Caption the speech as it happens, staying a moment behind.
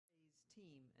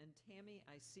And Tammy,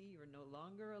 I see you're no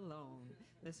longer alone.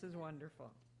 This is wonderful.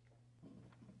 Do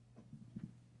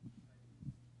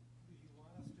you want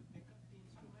us to pick up the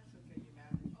instruments, or can you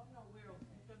manage? Oh, no, we'll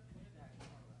pick that.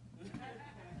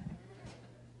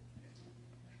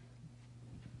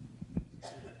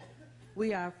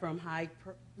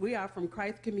 We are from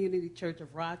Christ Community Church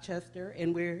of Rochester,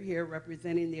 and we're here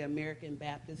representing the American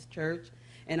Baptist Church.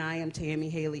 And I am Tammy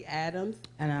Hailey Adams.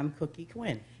 And I'm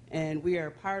Quinn. And we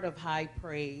are part of High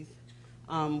Praise.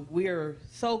 We are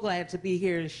so glad to be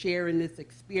here and sharing this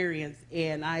experience,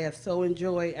 and I have so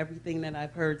enjoyed everything that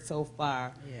I've heard so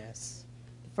far. Yes.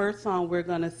 The first song we're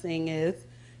going to sing is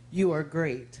You Are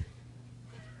Great.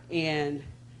 And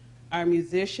our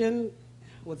musician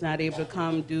was not able to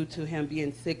come due to him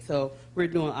being sick, so we're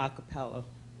doing a cappella.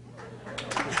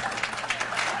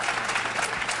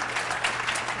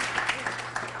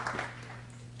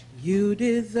 You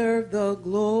deserve the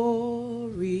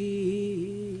glory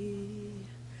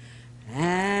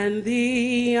and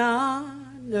the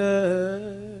honor.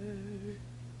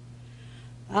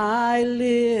 I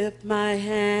lift my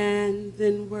hands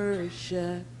in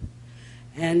worship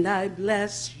and I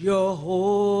bless your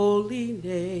holy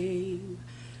name.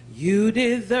 You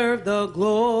deserve the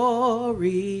glory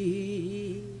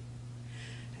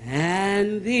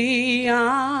and the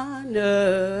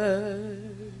honor.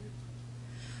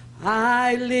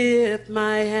 I lift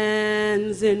my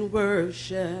hands in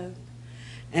worship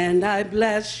and I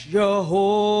bless your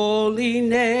holy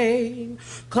name,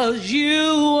 'cause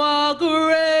you are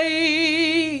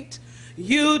great.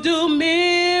 You do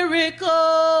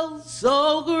miracles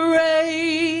so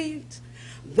great.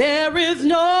 There is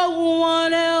no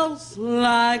one else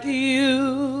like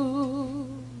you.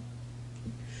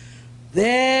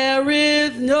 There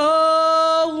is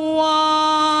no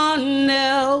one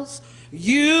else.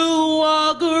 You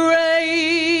are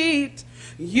great.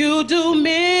 You do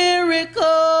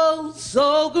miracles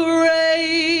so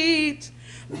great.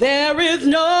 There is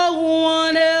no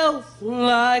one else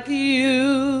like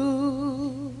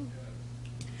you.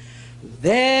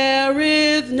 There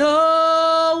is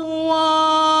no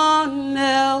one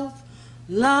else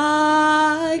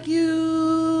like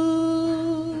you.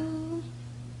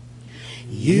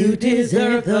 You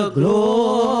deserve the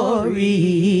glory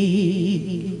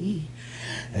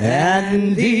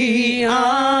and the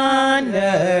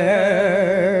honor.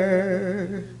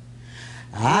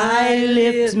 I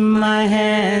lift my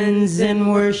hands in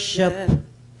worship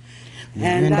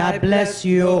and I bless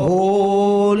your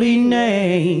holy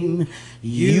name.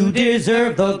 You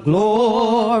deserve the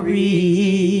glory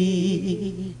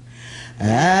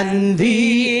and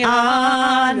the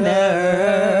honor.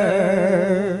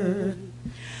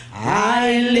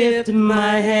 I lift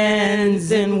my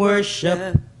hands in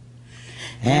worship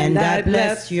and I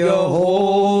bless your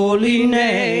holy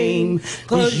name,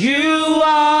 'cause you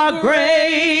are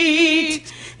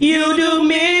great. You do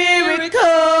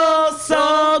miracles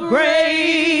so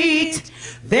great.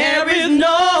 There is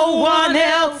no one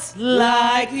else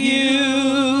like you.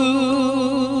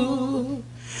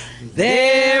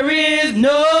 There is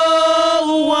no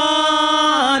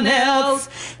one else,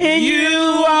 and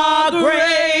you are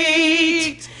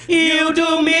great. You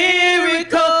do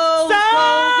miracles so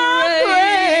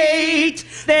great.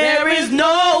 There is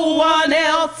no one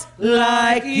else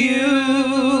like you.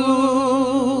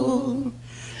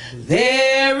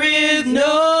 There is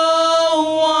no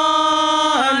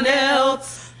one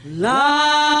else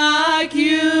like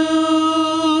you.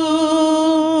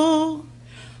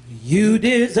 You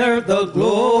deserve the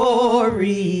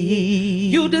glory.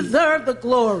 You deserve the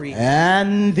glory.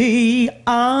 And the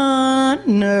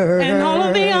honor. And all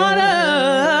of the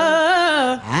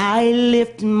honor. I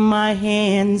lift my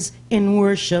hands in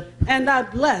worship. And I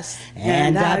bless.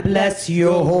 And I bless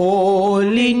your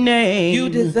holy name.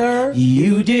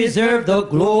 You deserve the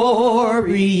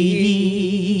glory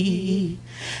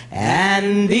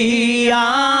and the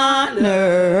honor.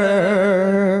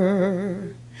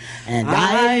 And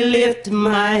I lift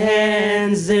my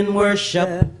hands in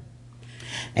worship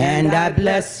and I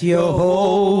bless your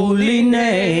holy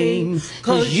name,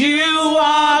 'cause you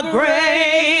are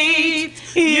great.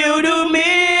 You do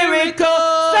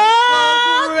miracles so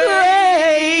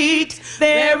great.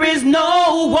 There is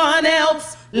no one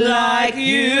else like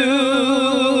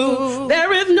you.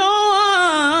 There is no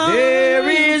one. There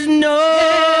is no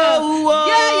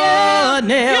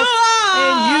one else.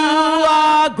 And you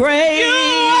are great. You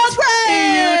are great.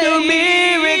 You do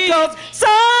miracles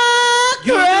so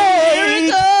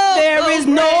great. There is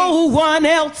no one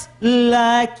else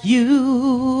like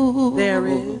you. There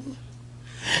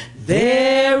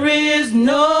is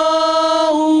no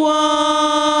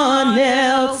one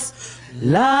else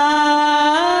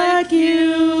like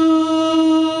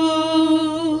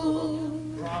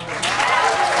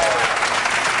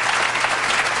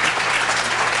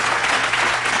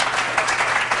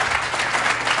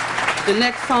The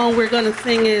next song we're going to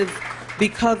sing is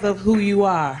Because of Who You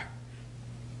Are.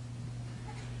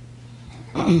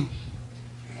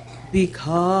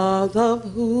 Because of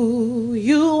who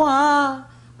you are,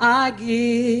 I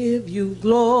give you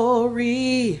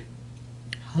glory.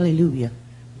 Hallelujah.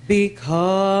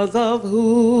 Because of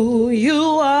who you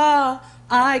are,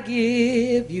 I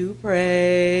give you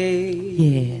praise.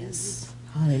 Yes.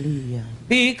 Hallelujah.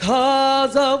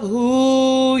 Because of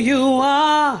who you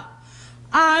are,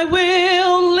 I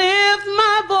will lift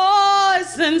my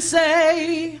voice and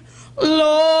say,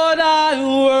 Lord, I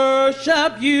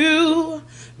worship you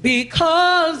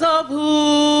because of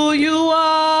who you are.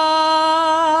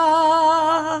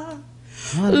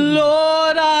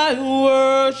 Lord, I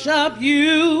worship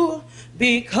you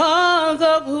because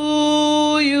of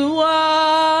who you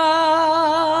are.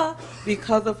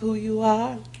 Because of who you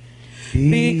are.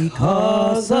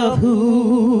 Because of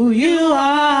who you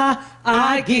are,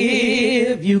 I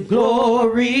give you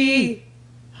glory.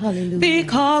 Hallelujah.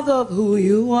 Because of who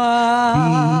you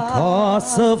are.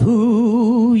 Because of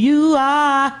who you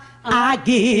are, I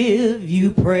give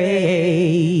you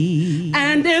praise.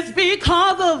 And it's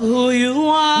because of who you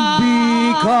are.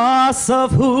 Because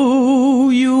of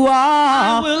who you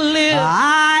are,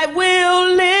 I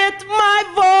will lift my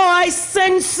voice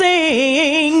and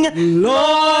sing,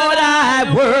 Lord,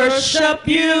 I worship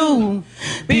you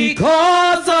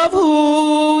because of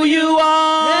who you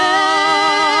are.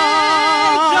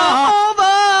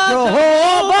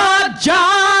 Jehovah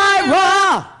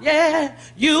Jireh, yeah,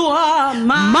 you are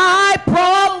my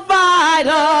provider.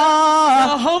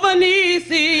 Jehovah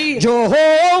Nissi,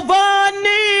 Jehovah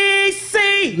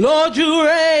Nissi, Lord, you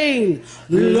reign.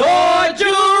 Lord,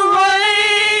 you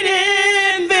reign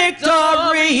in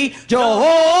victory.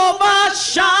 Jehovah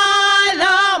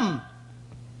Shalom,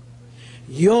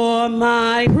 You're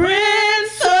my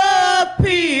Prince of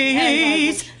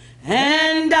Peace,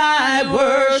 and I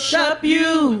worship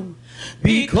you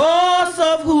because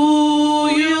of who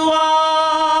you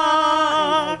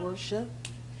are.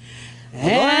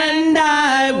 And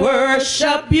I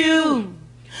worship you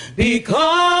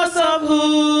because of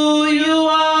who you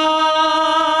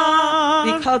are.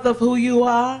 Because of who you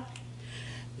are.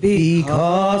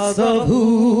 because of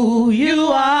who you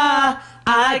are,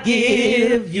 I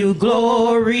give you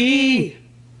glory.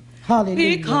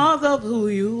 Hallelujah. Because of who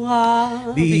you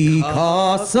are.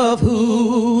 Because of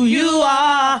who you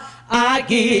are, I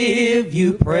give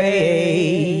you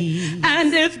praise.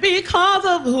 And it's because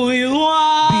of who you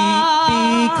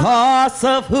are. Because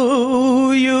of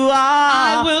who you are,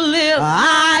 I will live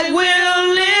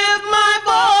my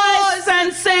voice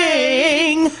and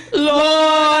sing,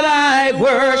 Lord, I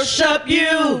worship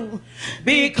you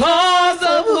because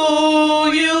of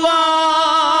who you are.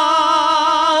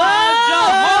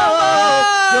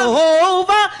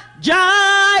 Jehovah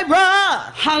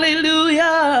Jireh,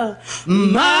 hallelujah.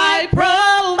 my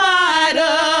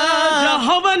provider.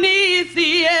 Jehovah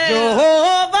Nissi, yeah.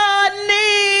 Jehovah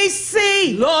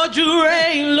Nissi, Lord, you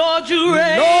reign, Lord, you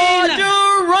reign. Lord,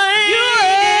 you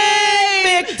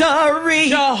reign. Victory.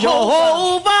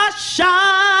 Jehovah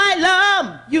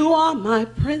Shalom, You are my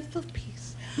Prince of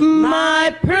Peace.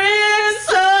 my Prince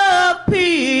of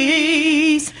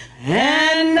Peace,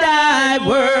 and I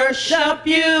worship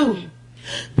you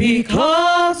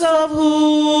because of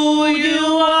who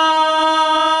you are.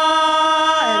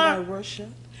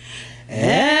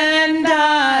 And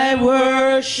I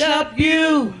worship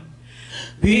you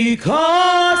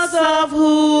because of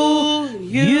who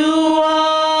you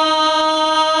are.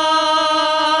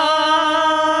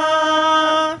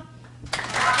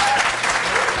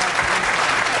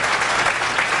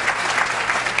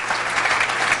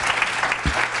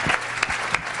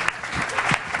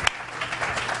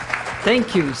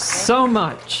 Thank you so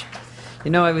much.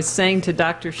 You know, I was saying to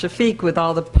Dr. Shafiq, with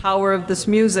all the power of this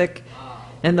music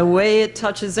and the way it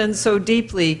touches in so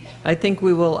deeply, I think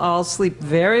we will all sleep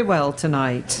very well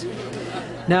tonight.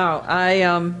 Now, I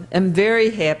am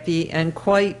very happy and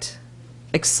quite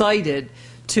excited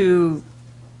to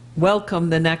welcome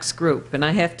the next group. And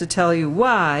I have to tell you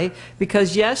why,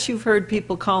 because yes, you've heard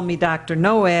people call me Dr.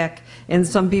 Nowak and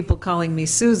some people calling me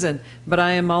Susan, but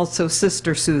I am also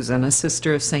Sister Susan, a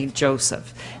sister of St.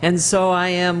 Joseph. And so I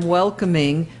am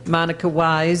welcoming Monica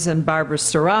Wise and Barbara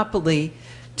Staropoli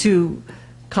to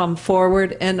come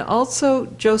forward, and also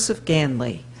Joseph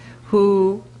Ganley,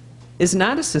 who is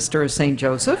not a sister of St.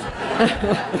 Joseph.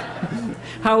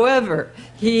 However,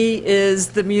 he is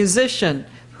the musician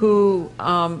who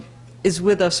is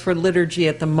with us for liturgy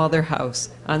at the Mother House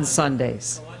on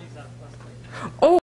Sundays. Oh.